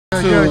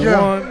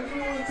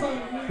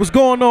1. What's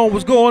going on?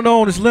 What's going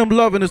on? It's Lim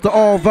Lovin'. It's the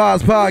All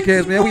Vybes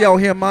podcast, man. We out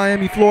here in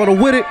Miami, Florida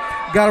with it.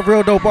 Got a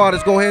real dope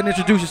artist. Go ahead and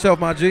introduce yourself,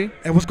 my G.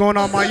 And what's going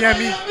on,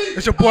 Miami?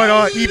 It's your boy,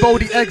 Evo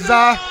The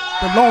EX-I,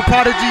 the lone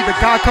prodigy, the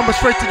guy coming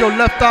straight to your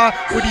left eye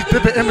with these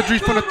vivid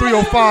imageries from the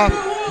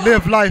 305.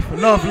 Live life,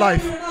 love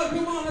life.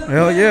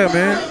 Hell yeah,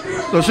 man.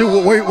 So, shit,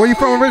 where you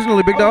from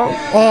originally, big dog?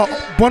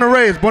 Born and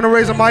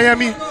raised in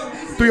Miami,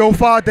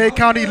 305, Dade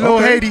County, Little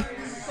Haiti. You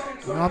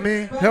know what I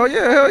mean? Hell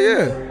yeah, hell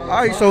yeah. All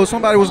right, so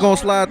somebody was going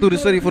to slide through the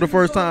city for the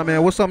first time,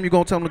 man. What's something you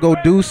going to tell them to go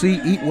do, see,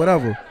 eat,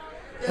 whatever?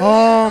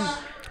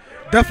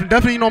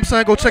 Definitely, you know what I'm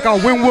saying, go check out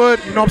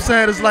Wynwood, you know what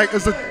I'm saying,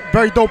 it's a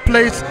very dope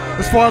place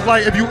as far as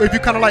like if you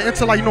kind of like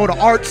into like, you know, the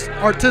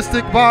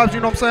artistic vibes,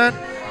 you know what I'm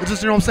saying? It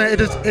just, you know what I'm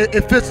saying,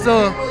 it fits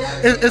the,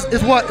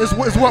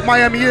 it's what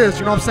Miami is,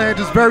 you know what I'm saying,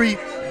 just very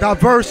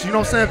diverse, you know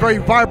what I'm saying, very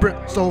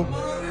vibrant. So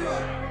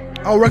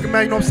I would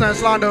recommend, you know what I'm saying,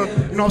 slide to,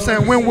 you know what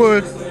I'm saying,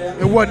 Wynwood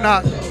and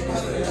whatnot.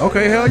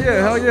 Okay, hell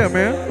yeah,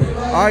 man.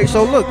 All right,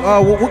 so look,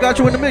 what got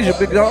you into music,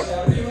 big dog?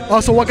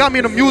 So what got me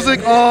into music,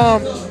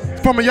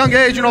 from a young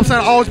age, you know what I'm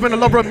saying, I've always been a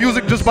lover of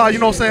music just by, you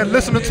know what I'm saying,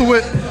 listening to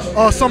it.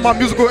 Some of my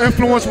musical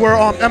influence were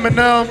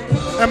Eminem,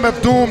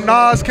 MF Doom,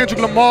 Nas,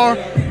 Kendrick Lamar,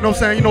 you know what I'm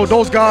saying, you know,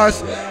 those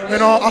guys.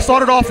 And I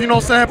started off, you know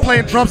what I'm saying,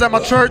 playing drums at my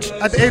church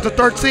at the age of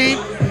 13.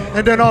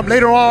 And then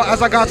later on,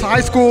 as I got to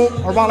high school,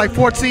 around like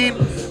 14,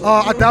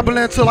 I dabbled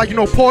into like, you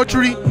know,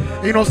 poetry.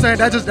 You know what I'm saying,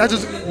 that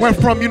just went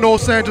from, you know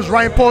what I'm saying, just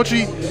writing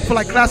poetry for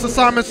like class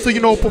assignments to, you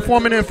know,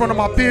 performing in front of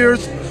my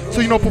peers. So,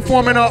 you know,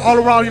 performing all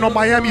around, you know,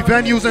 Miami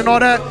venues and all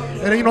that.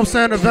 And then, you know what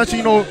I'm saying, eventually,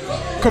 you know,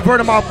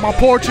 converting my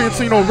poetry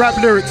into, you know, rap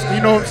lyrics.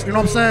 You know what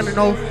I'm saying, you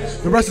know,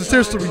 the rest is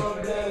history.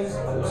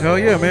 Hell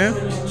yeah, man.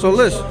 So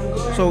listen,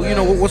 so, you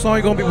know, what song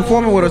you going to be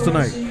performing with us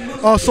tonight?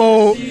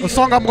 So the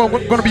song I'm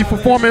going to be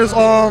performing is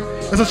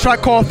a track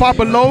called Five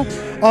Below.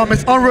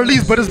 It's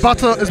unreleased, but it's about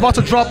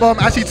to drop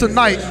actually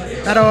tonight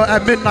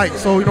at midnight.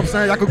 So, you know what I'm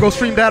saying, I could go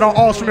stream that on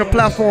all streaming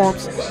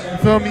platforms. You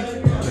feel me?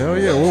 Hell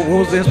yeah. What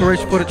was the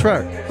inspiration for the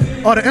track?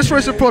 The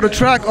inspiration for the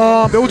track,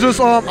 it was just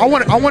I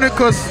wanted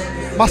because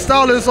my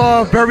style is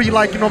very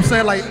like, you know what I'm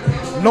saying, like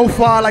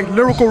lo-fi, like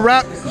lyrical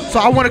rap. So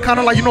I want to kind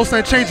of like, you know what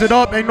I'm saying, change it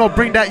up and, you know,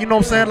 bring that, you know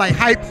what I'm saying, like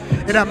hype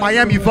and that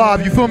Miami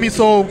vibe. You feel me?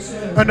 So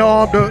and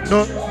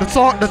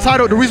the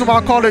title, the reason why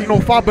I call it, you know,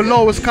 Five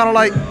Below, is kind of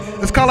like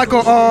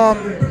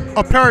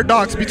a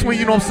paradox between,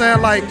 you know what I'm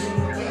saying, like,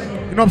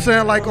 you know what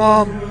I'm saying, like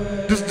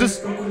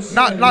just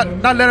not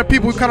letting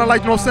people kind of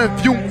like, you know what I'm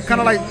saying, view, kind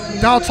of like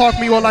down talk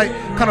me or like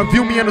kind of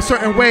view me in a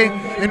certain way, you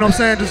know what I'm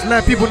saying, just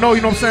let people know,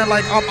 you know what I'm saying,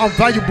 like I'm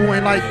valuable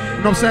and like, you know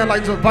what I'm saying,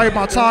 like just value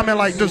my time and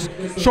like just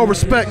show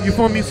respect, you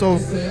feel me? So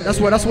that's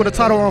where the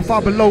title on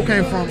Five Below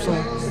came from. So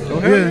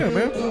yeah,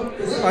 man.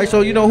 All right,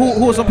 so you know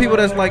who are some people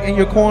that's like in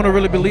your corner,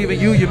 really believe in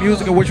you, your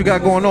music, and what you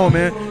got going on,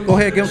 man? Go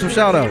ahead, give them some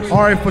shout outs.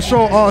 All right, for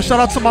sure. Shout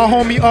out to my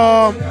homie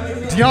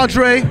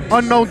DeAndre,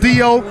 Unknown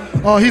Dio.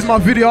 He's my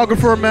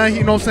videographer, man.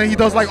 You know what I'm saying? He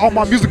does like all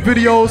my music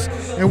videos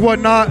and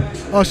whatnot.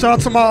 Shout out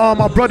to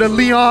my brother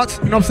Leon.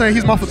 You know what I'm saying?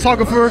 He's my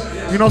photographer.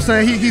 You know what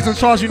I'm saying? He's in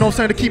charge, you know what I'm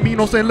saying, to keep me, you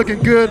know what I'm saying, looking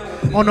good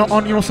on you know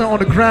what I'm saying, on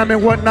the gram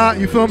and whatnot.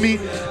 You feel me?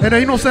 And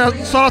then, you know what I'm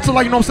saying, shout out to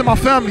like, you know what I'm saying,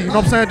 my family. You know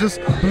what I'm saying? Just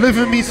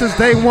believing in me since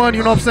day one.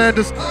 You know what I'm saying?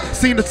 Just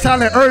seeing the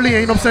talent early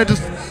and, you know what I'm saying,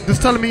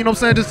 just telling me, you know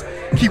what I'm saying, just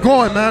keep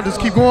going, man. Just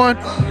keep going.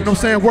 You know what I'm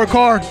saying? Work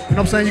hard. You know what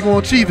I'm saying? You're gonna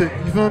achieve it.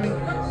 You feel me?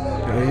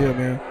 Yeah,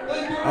 man.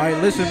 All right,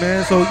 listen,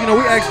 man. So, you know,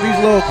 we ask these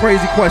little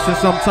crazy questions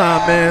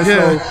sometime, man.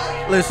 Yeah.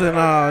 So, listen,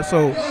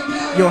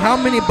 yo, how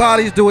many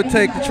bodies do it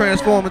take to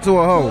transform into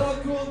a hoe?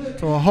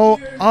 To a hoe?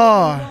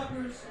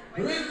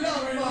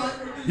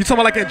 You talking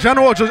about like in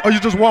general, or you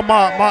just want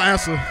my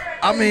answer?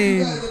 I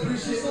mean,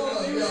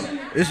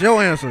 it's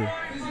your answer.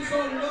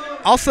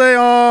 I'll say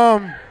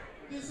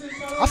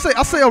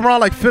around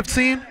like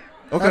 15.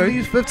 Okay. At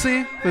least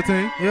 15.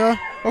 15? Yeah.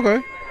 Okay.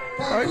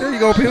 All right, there you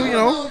go, people. You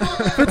know,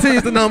 15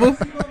 is the number.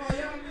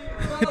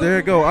 There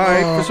you go. All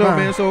right, for sure,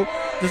 man. So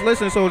just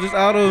listen. So just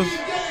out of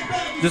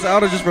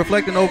just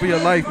reflecting over your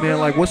life, man.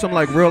 Like, what's some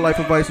like real life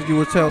advice that you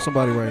would tell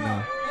somebody right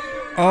now?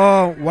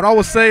 What I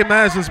would say,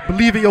 man, is just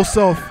believe in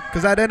yourself.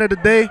 Cause at the end of the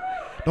day,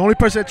 the only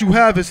person that you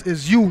have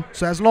is you.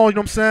 So as long as, you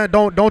know what I'm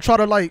saying, don't try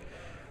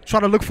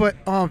to look for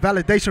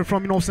validation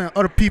from, you know what I'm saying,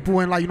 other people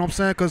and like, you know what I'm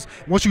saying, because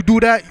once you do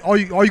that, all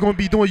you're going to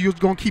be doing, you're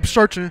going to keep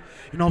searching,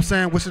 you know what I'm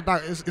saying, which is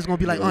not, it's going to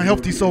be like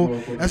unhealthy. So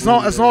as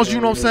long as you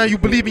know what I'm saying, you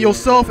believe in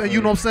yourself and,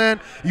 you know what I'm saying,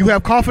 you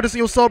have confidence in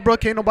yourself, bro,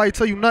 can't nobody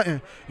tell you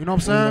nothing, you know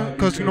what I'm saying,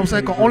 because, you know what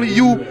I'm saying, 'cause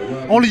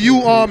only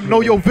you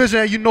know your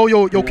vision and you know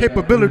your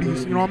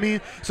capabilities, you know what I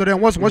mean. So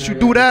then once you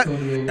do that,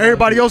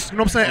 everybody else, you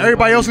know what I'm saying,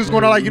 everybody else is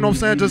going to like, you know what I'm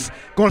saying, just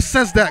going to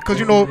sense that, because,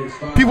 you know,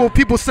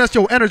 people sense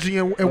your energy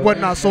and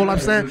whatnot. So what I'm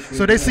saying,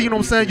 so they see, you know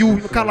what I'm saying, you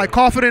kind of like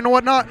confident and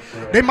whatnot,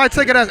 they might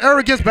take it as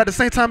arrogance, but at the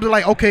same time they're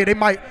like, okay, they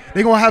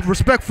gonna have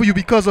respect for you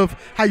because of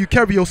how you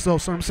carry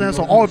yourself. So what I'm saying,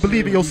 so always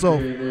believe in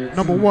yourself,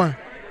 number one.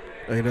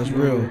 Hey, that's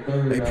real.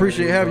 Hey,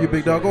 appreciate having you,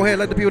 big dog. Go ahead,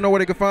 let the people know where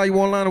they can find you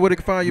online and where they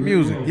can find your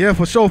music. Yeah,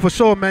 for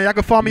sure, man. Y'all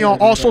can find me on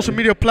all social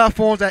media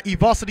platforms at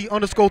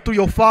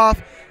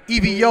Evocity_305,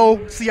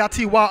 EVO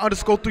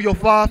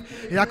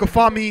CITY_305. And y'all can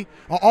find me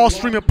on all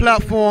streaming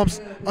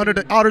platforms under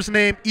the artist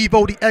name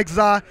Evo The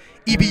EX-I.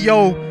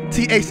 EVO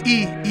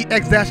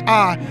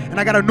THEEX-I. And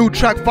I got a new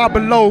track, Far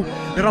Below,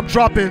 that I'm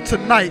dropping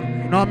tonight.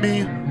 You know what I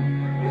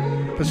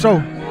mean? For sure.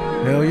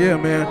 Hell yeah,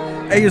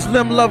 man. Hey, it's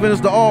Lim Lovin', it's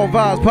the All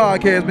Vibes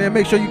podcast, man.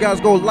 Make sure you guys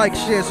go like,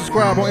 share,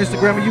 subscribe on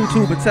Instagram and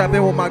YouTube, and tap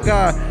in with my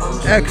guy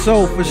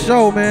XO for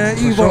sure, man.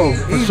 Evo,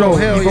 sure.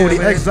 Hell Evo yeah,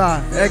 The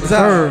EX-I.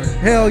 EX-I.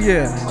 Hell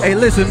yeah. Hey,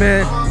 listen,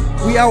 man.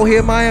 We out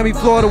here, Miami,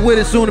 Florida, with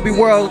it, soon to be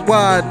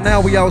worldwide.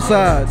 Now we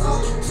outside.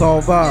 It's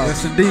All Vibes.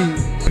 Yes,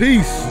 indeed.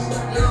 Peace.